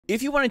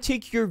If you want to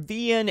take your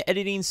VN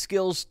editing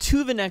skills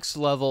to the next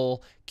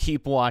level,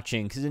 keep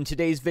watching, because in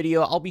today's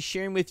video, I'll be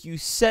sharing with you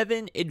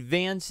 7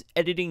 advanced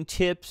editing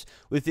tips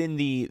within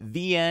the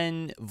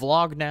VN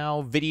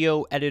VlogNow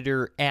video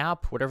editor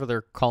app, whatever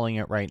they're calling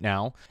it right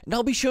now. And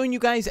I'll be showing you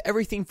guys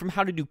everything from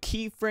how to do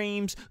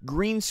keyframes,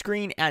 green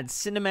screen, add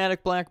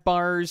cinematic black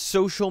bars,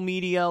 social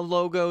media,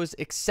 logos,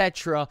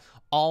 etc.,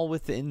 all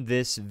within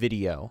this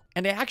video.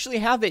 And I actually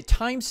have it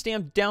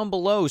timestamped down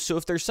below, so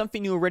if there's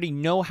something you already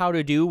know how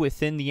to do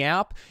within the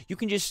app, you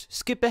can just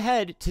skip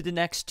ahead to the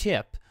next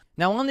tip.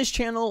 Now on this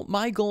channel,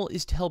 my goal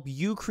is to help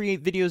you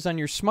create videos on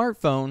your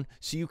smartphone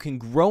so you can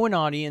grow an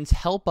audience,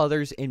 help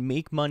others, and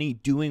make money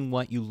doing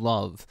what you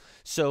love.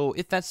 So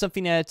if that's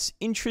something that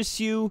interests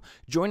you,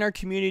 join our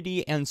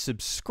community and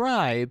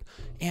subscribe,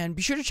 and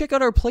be sure to check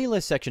out our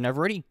playlist section. I've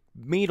already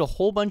made a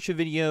whole bunch of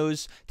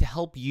videos to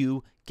help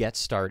you get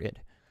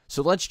started.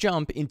 So let's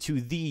jump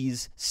into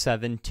these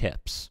 7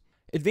 tips.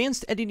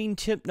 Advanced editing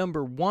tip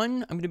number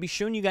 1, I'm going to be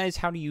showing you guys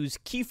how to use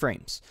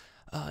keyframes.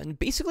 And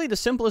basically, the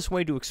simplest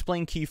way to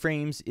explain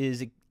keyframes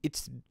is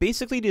it's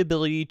basically the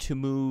ability to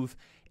move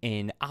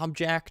an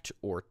object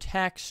or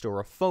text or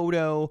a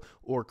photo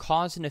or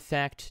cause an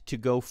effect to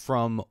go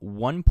from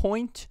one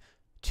point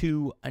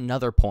to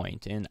another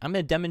point. And I'm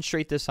going to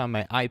demonstrate this on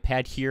my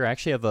iPad here. I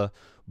actually have a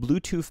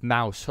Bluetooth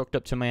mouse hooked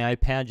up to my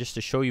iPad just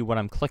to show you what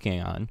I'm clicking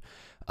on.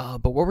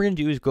 But what we're going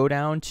to do is go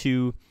down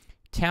to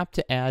tap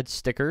to add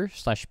sticker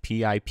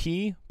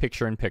 /PIP,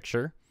 picture in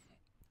picture.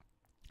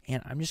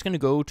 And I'm just going to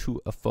go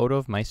to a photo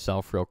of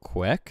myself real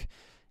quick.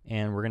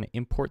 And we're going to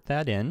import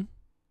that in.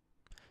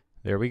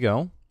 There we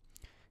go.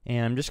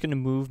 And I'm just going to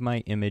move my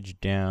image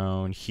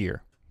down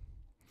here.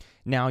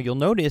 Now you'll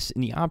notice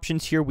in the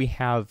options here we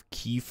have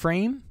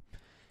keyframe.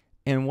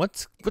 And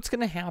what's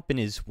going to happen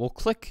is we'll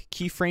click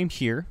keyframe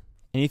here.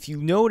 And if you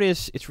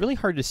notice, it's really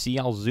hard to see.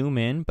 I'll zoom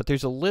in, but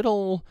there's a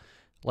little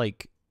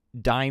like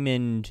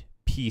diamond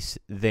piece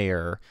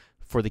there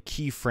for the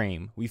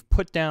keyframe. We've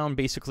put down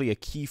basically a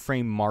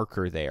keyframe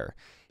marker there.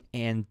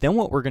 And then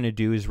what we're going to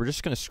do is we're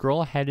just going to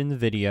scroll ahead in the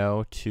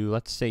video to,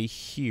 let's say,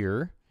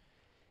 here.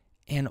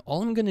 And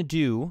all I'm going to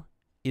do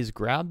is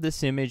grab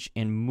this image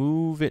and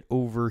move it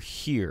over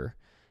here.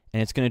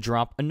 And it's going to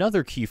drop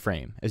another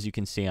keyframe, as you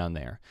can see on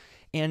there.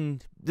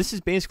 And this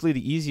is basically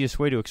the easiest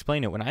way to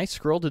explain it. When I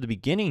scroll to the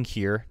beginning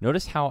here,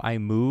 notice how I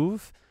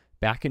move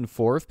back and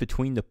forth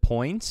between the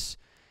points.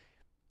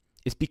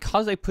 It's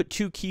because I put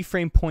 2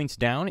 keyframe points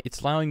down, it's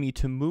allowing me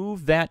to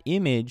move that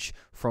image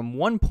from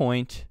one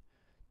point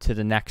to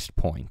the next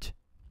point.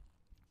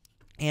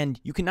 And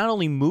you can not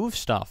only move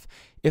stuff,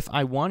 if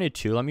I wanted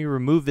to, let me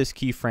remove this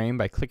keyframe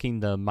by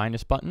clicking the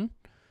minus button.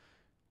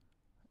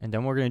 And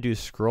then what we're going to do is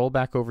scroll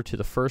back over to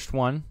the first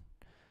one.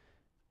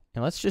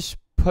 And let's just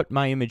put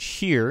my image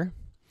here.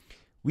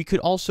 We could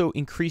also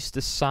increase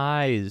the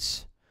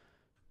size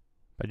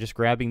by just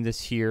grabbing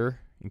this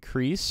here,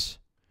 increase.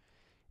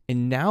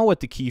 And now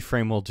what the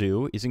keyframe will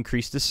do is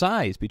increase the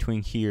size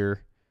between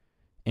here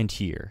and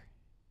here.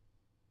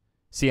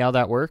 See how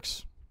that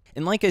works?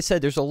 And like I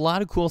said, there's a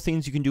lot of cool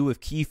things you can do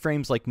with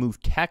keyframes, like move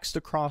text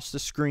across the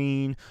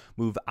screen,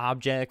 move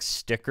objects,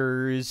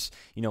 stickers,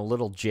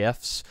 little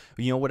GIFs,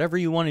 whatever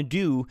you want to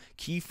do,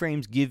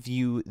 keyframes give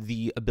you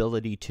the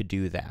ability to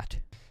do that.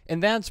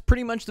 And that's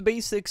pretty much the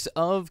basics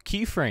of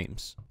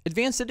keyframes.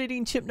 Advanced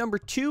editing tip number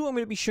 2, I'm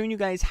going to be showing you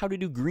guys how to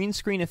do green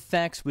screen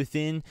effects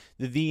within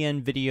the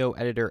VN Video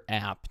Editor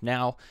app.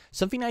 Now,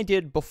 something I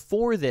did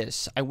before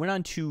this, I went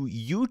onto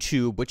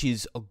YouTube, which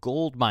is a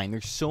gold mine.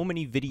 There's so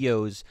many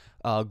videos,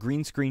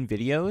 green screen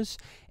videos.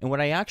 And what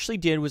I actually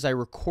did was I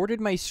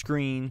recorded my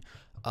screen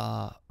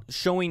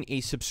showing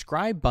a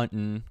subscribe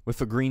button with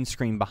a green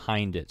screen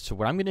behind it. So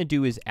what I'm going to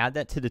do is add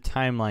that to the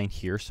timeline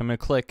here. So I'm going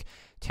to click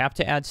tap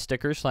to add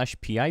sticker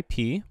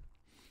 /PIP.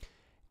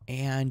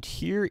 And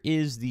here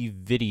is the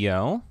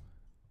video.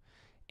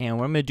 And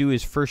what I'm going to do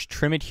is first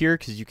trim it here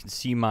because you can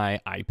see my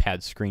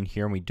iPad screen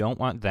here and we don't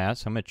want that.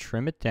 So I'm going to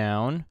trim it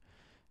down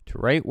to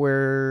right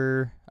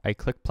where I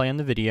click play on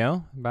the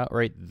video, about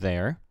right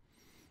there.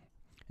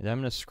 And then I'm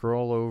going to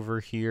scroll over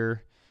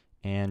here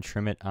and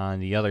trim it on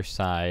the other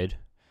side.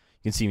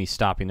 You can see me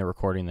stopping the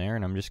recording there,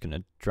 and I'm just going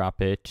to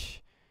drop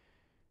it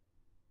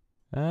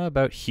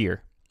about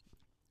here.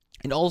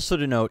 And also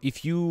to note,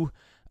 if you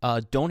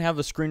don't have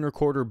a screen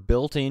recorder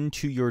built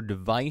into your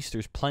device,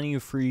 there's plenty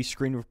of free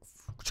screen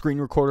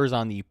recorders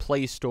on the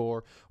Play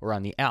Store or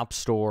on the App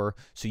Store,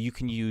 so you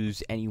can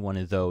use any one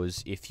of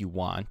those if you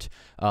want.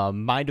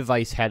 My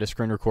device had a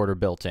screen recorder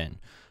built in.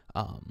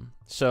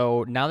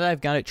 So now that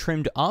I've got it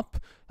trimmed up,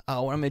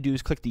 what I'm going to do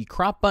is click the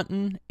crop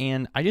button,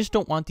 and I just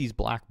don't want these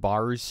black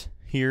bars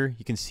here.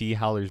 You can see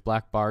how there's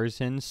black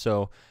bars in,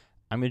 so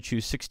I'm going to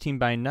choose 16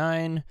 by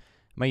 9.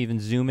 Might even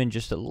zoom in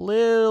just a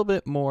little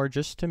bit more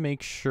just to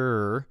make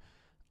sure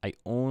I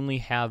only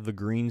have the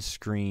green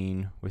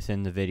screen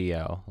within the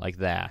video, like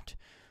that.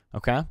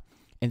 Okay?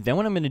 And then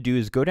what I'm going to do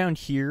is go down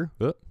here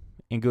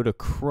and go to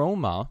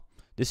Chroma.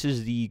 This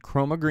is the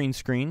Chroma green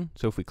screen.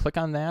 So if we click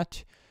on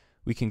that,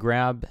 we can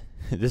grab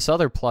this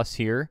other plus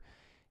here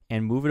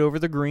and move it over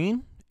the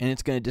green. and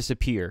it's going to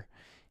disappear.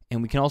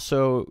 And we can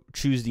also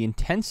choose the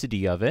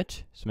intensity of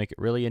it, so make it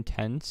really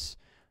intense,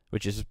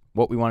 which is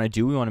what we want to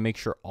do. We want to make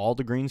sure all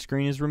the green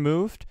screen is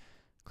removed.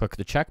 Click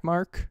the check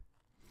mark,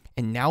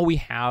 and now we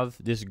have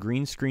this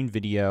green screen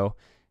video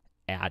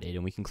added,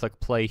 and we can click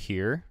play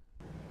here.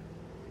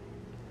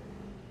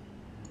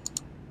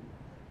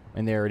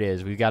 And there it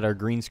is. We've got our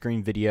green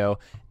screen video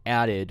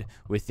added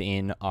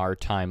within our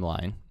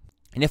timeline.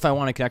 And if I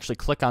want, I can actually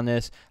click on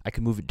this. I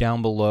can move it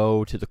down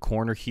below to the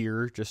corner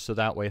here, just so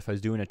that way if I was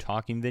doing a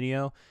talking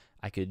video,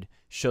 I could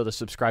show the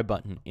subscribe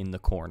button in the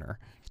corner.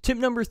 Tip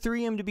number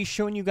 3, I'm going to be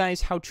showing you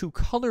guys how to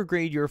color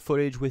grade your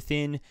footage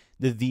within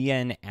the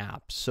VN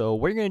app. So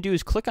what you're going to do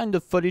is click on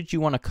the footage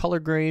you want to color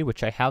grade,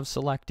 which I have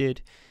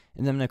selected,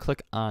 and then I'm going to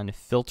click on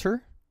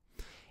filter.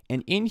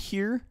 And in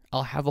here,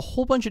 I'll have a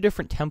whole bunch of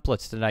different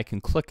templates that I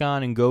can click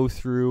on and go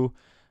through.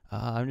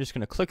 I'm just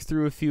going to click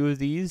through a few of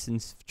these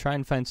and try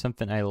and find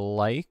something I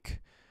like.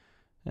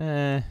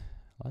 A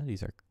lot of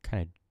these are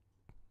kind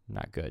of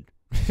not good.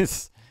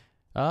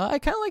 I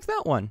kind of like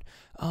that one.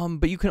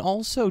 But you can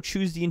also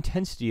choose the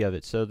intensity of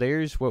it. So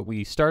there's what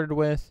we started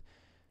with.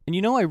 And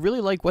you know, I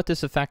really like what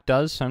this effect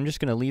does, so I'm just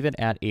going to leave it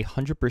at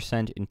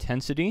 100%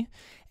 intensity.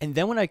 And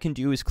then what I can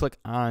do is click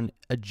on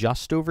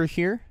adjust over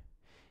here.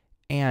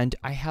 And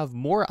I have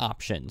more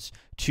options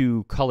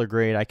to color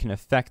grade. I can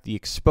affect the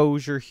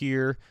exposure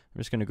here. I'm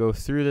just going to go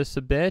through this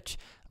a bit.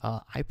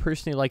 I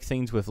personally like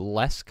things with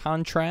less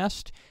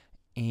contrast,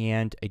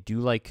 and I do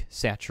like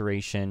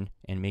saturation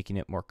and making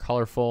it more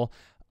colorful.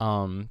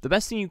 The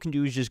best thing you can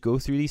do is just go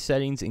through these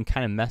settings and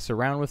kind of mess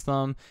around with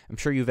them. I'm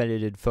sure you've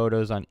edited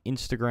photos on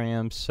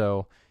Instagram,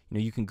 so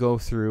you can go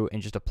through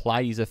and just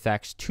apply these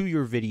effects to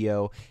your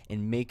video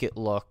and make it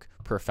look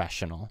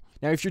professional.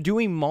 Now, if you're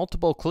doing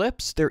multiple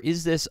clips, there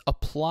is this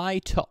apply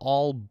to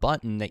all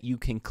button that you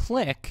can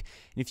click.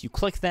 And if you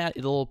click that,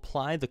 it'll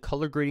apply the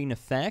color grading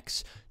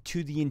effects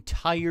to the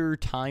entire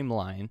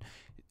timeline.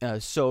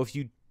 So if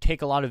you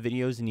take a lot of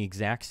videos in the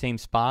exact same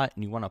spot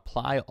and you want to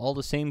apply all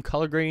the same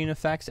color grading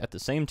effects at the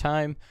same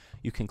time,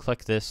 you can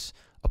click this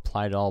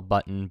apply to all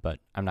button, but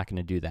I'm not going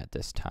to do that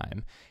this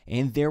time.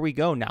 And there we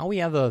go. Now we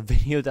have a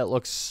video that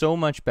looks so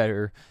much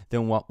better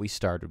than what we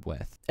started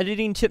with.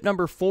 Editing tip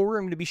number 4,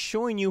 I'm going to be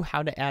showing you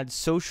how to add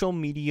social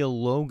media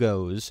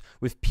logos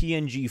with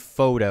PNG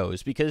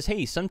photos, because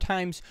hey,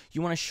 sometimes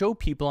you want to show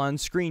people on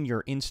screen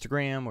your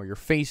Instagram or your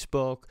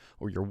Facebook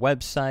or your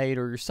website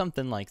or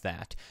something like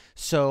that.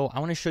 So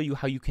I want to show you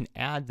how you can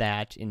add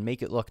that and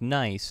make it look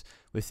nice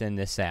within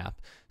this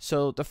app.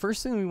 So the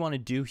first thing we want to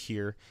do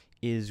here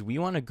is we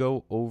want to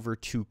go over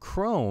to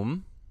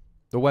Chrome,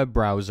 the web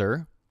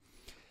browser,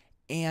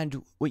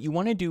 and what you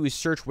want to do is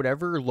search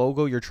whatever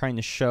logo you're trying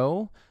to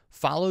show,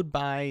 followed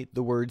by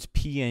the words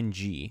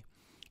PNG.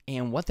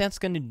 And what that's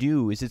going to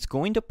do is it's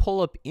going to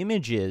pull up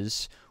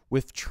images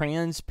with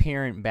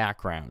transparent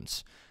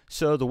backgrounds.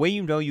 So the way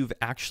you know you've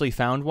actually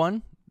found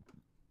one,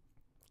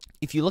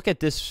 if you look at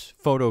this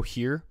photo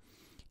here,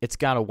 it's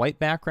got a white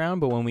background,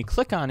 but when we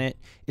click on it,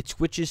 it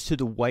switches to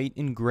the white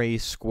and gray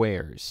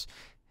squares.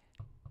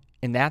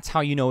 And that's how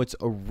you know it's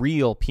a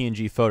real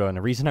PNG photo. And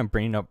the reason I'm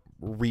bringing up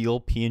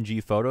real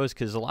PNG photos is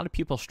because a lot of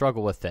people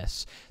struggle with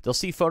this. They'll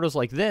see photos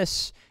like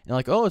this and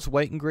like, oh, it's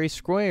white and gray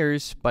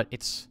squares, but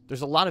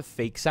there's a lot of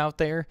fakes out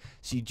there.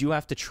 So you do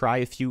have to try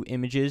a few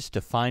images to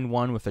find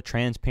one with a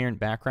transparent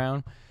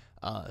background.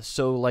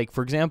 So like,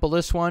 for example,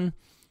 this one,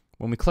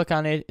 when we click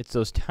on it, it's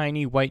those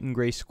tiny white and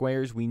gray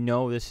squares. We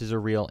know this is a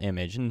real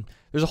image. And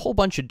there's a whole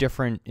bunch of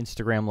different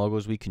Instagram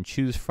logos we can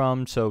choose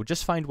from. So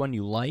just find one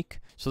you like.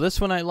 So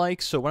this one I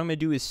like. So what I'm going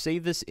to do is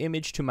save this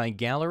image to my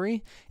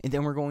gallery, and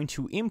then we're going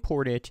to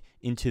import it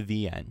into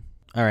VN.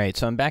 All right,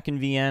 so I'm back in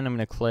VN. I'm going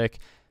to click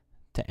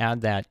to add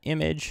that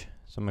image.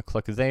 So I'm going to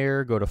click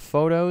there, go to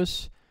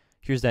Photos.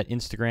 Here's that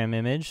Instagram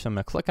image. So I'm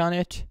going to click on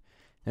it.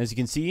 As you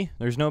can see,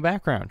 there's no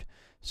background.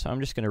 So I'm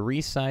just going to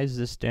resize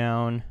this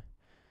down.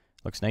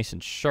 Looks nice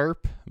and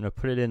sharp. I'm going to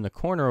put it in the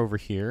corner over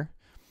here.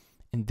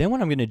 And then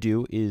what I'm going to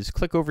do is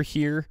click over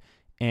here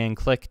and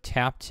click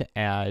tap to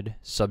add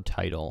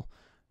subtitle.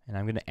 And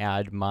I'm going to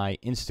add my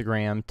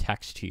Instagram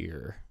text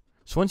here.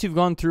 So once you've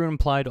gone through and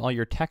applied all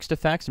your text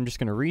effects, I'm just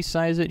going to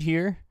resize it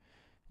here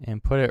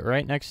and put it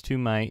right next to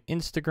my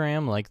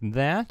Instagram like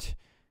that.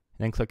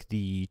 And then click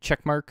the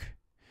check mark.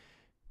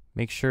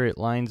 Make sure it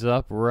lines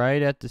up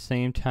right at the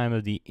same time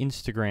of the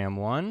Instagram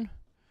one.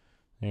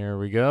 There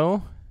we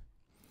go.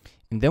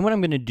 And then what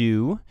I'm going to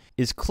do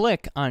is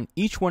click on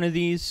each one of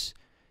these.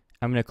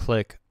 I'm going to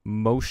click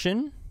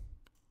motion,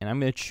 and I'm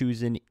going to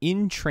choose an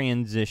in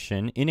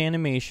transition, in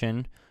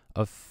animation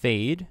of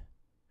fade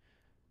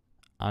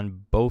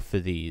on both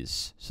of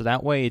these. So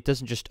that way it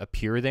doesn't just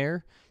appear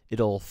there,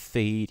 it'll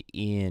fade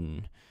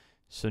in.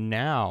 So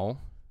now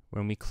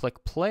when we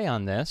click play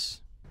on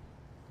this,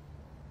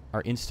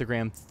 our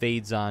Instagram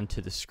fades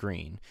onto the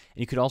screen.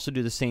 And you could also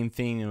do the same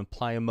thing and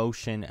apply a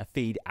motion, a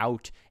fade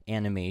out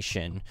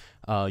animation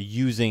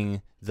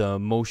using the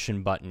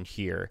motion button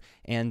here.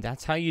 And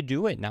that's how you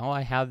do it. Now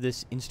I have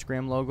this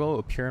Instagram logo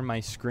appear on my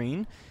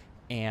screen,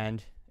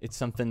 and it's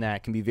something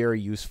that can be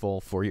very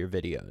useful for your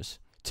videos.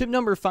 Tip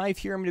number 5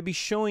 here, I'm going to be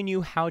showing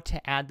you how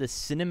to add the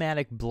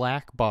cinematic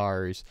black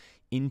bars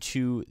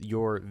into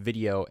your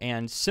video.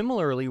 And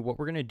similarly, what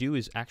we're going to do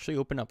is actually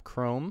open up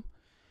Chrome,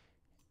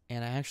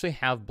 and I actually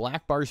have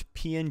black bars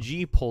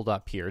PNG pulled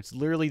up here. It's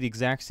literally the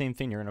exact same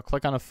thing. You're going to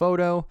click on a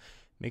photo,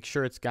 make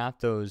sure it's got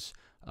those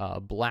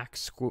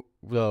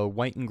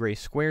white and gray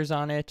squares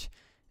on it.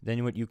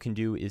 Then what you can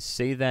do is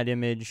save that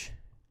image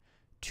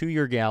to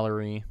your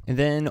gallery, and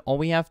then all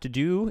we have to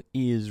do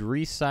is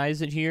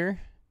resize it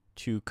here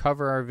to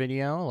cover our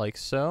video like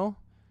so,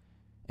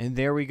 and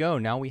there we go.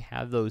 Now we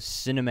have those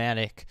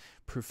cinematic,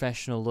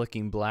 professional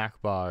looking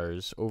black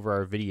bars over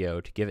our video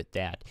to give it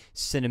that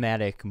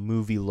cinematic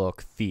movie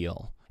look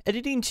feel.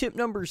 Editing tip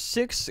number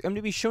 6, I'm going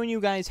to be showing you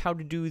guys how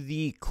to do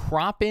the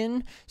crop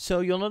in. So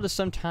you'll notice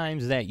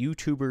sometimes that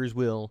YouTubers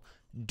will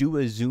do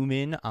a zoom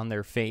in on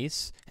their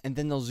face and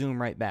then they'll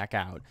zoom right back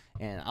out,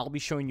 and I'll be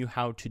showing you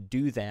how to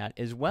do that,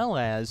 as well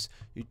as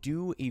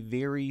do a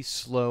very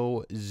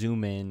slow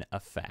zoom in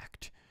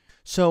effect.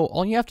 So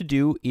all you have to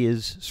do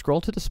is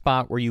scroll to the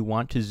spot where you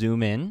want to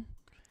zoom in,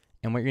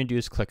 and what you're going to do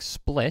is click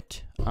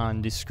split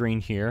on the screen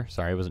here.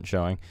 Sorry, I wasn't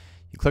showing.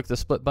 You click the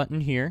split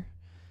button here,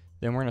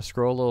 then we're going to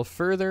scroll a little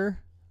further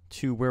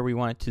to where we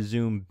want it to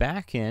zoom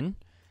back in, and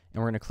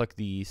we're going to click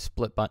the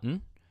split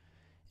button.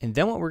 And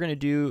then what we're going to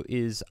do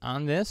is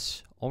on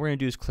this, all we're going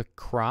to do is click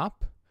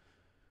crop.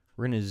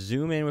 We're going to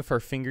zoom in with our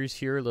fingers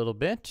here a little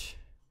bit,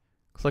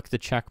 click the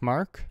check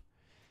mark,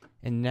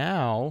 and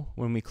now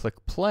when we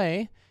click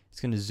play,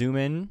 it's going to zoom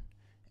in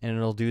and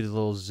it'll do the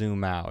little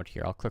zoom out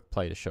here. I'll click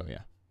play to show you.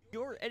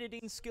 Your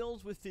editing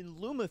skills within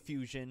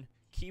LumaFusion,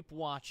 keep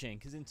watching,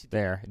 because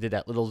there, it did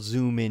that little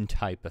zoom in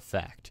type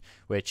effect,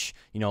 which,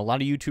 you know, a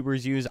lot of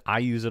YouTubers use. I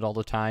use it all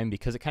the time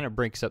because it kind of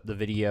breaks up the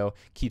video,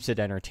 keeps it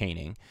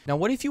entertaining. Now,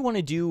 what if you want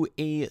to do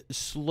a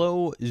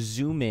slow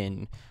zoom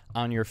in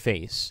on your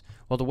face?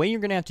 Well, the way you're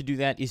going to have to do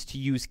that is to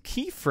use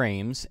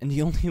keyframes, and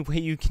the only way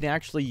you can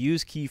actually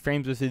use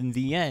keyframes within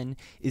VN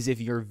is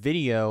if your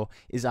video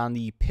is on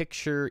the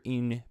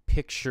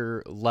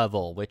picture-in-picture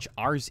level, which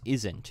ours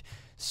isn't.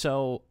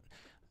 So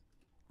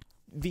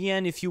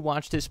VN, if you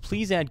watch this,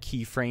 please add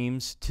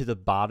keyframes to the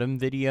bottom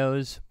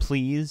videos,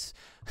 please,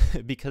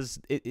 because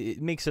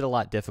it makes it a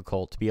lot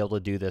difficult to be able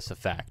to do this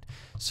effect.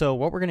 So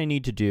what we're going to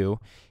need to do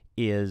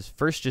is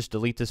first just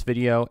delete this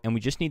video, and we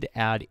just need to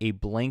add a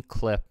blank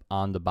clip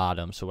on the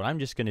bottom. So what I'm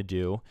just going to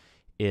do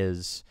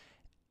is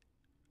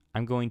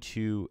I'm going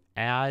to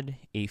add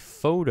a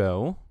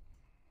photo.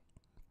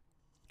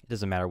 It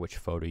doesn't matter which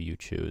photo you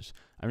choose.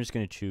 I'm just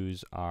going to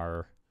choose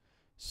our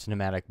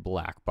cinematic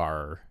black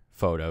bar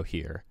photo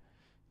here.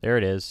 There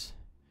it is.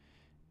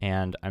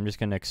 And I'm just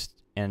going to,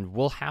 and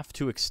we'll have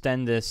to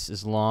extend this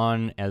as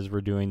long as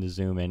we're doing the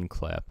zoom in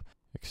clip.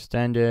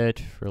 Extend it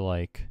for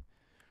like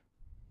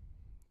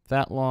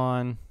that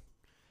long.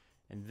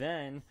 And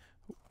then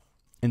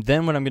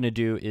what I'm going to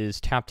do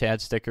is tap to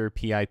add sticker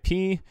PIP.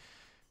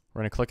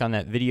 We're going to click on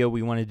that video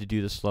we wanted to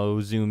do the slow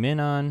zoom in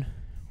on.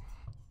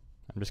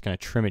 I'm just going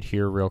to trim it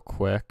here real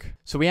quick.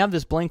 So we have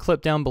this blank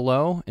clip down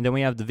below, and then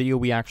we have the video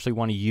we actually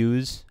want to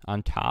use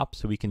on top,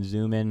 so we can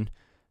zoom in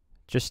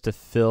just to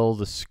fill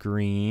the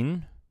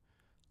screen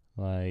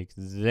like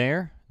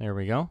there. There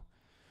we go.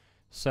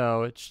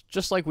 So it's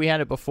just like we had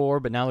it before,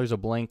 but now there's a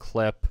blank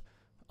clip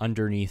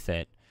underneath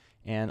it.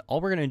 And all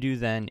we're going to do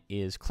then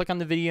is click on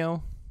the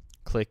video,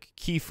 click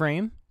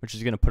keyframe, which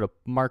is going to put a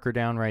marker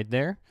down right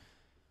there.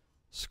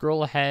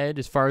 Scroll ahead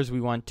as far as we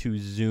want to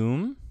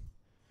zoom.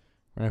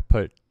 We're going to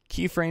put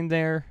keyframe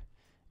there,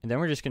 and then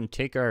we're just going to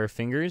take our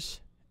fingers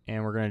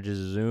and we're going to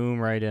just zoom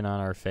right in on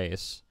our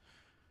face.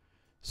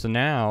 So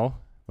now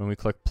when we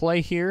click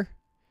play here,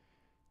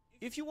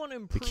 if you want to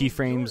improve, the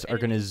keyframes are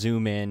going to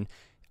zoom in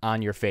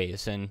on your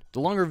face. And the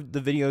longer the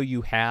video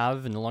you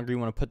have and the longer you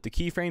want to put the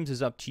keyframes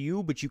is up to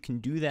you, but you can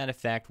do that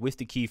effect with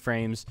the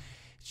keyframes.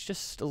 It's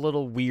just a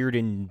little weird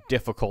and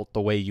difficult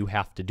the way you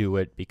have to do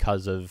it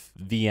because of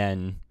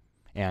VN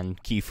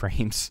and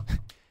keyframes.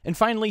 And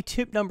finally,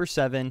 tip number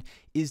 7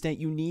 is that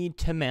you need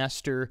to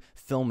master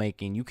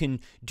filmmaking. You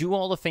can do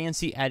all the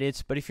fancy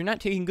edits, but if you're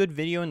not taking good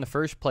video in the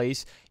first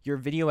place, your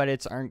video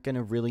edits aren't going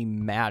to really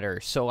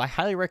matter. So I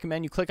highly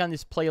recommend you click on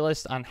this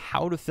playlist on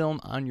how to film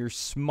on your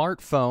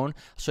smartphone.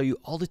 I'll show you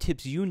all the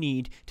tips you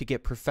need to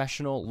get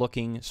professional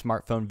looking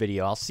smartphone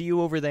video. I'll see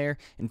you over there,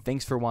 and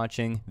thanks for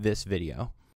watching this video.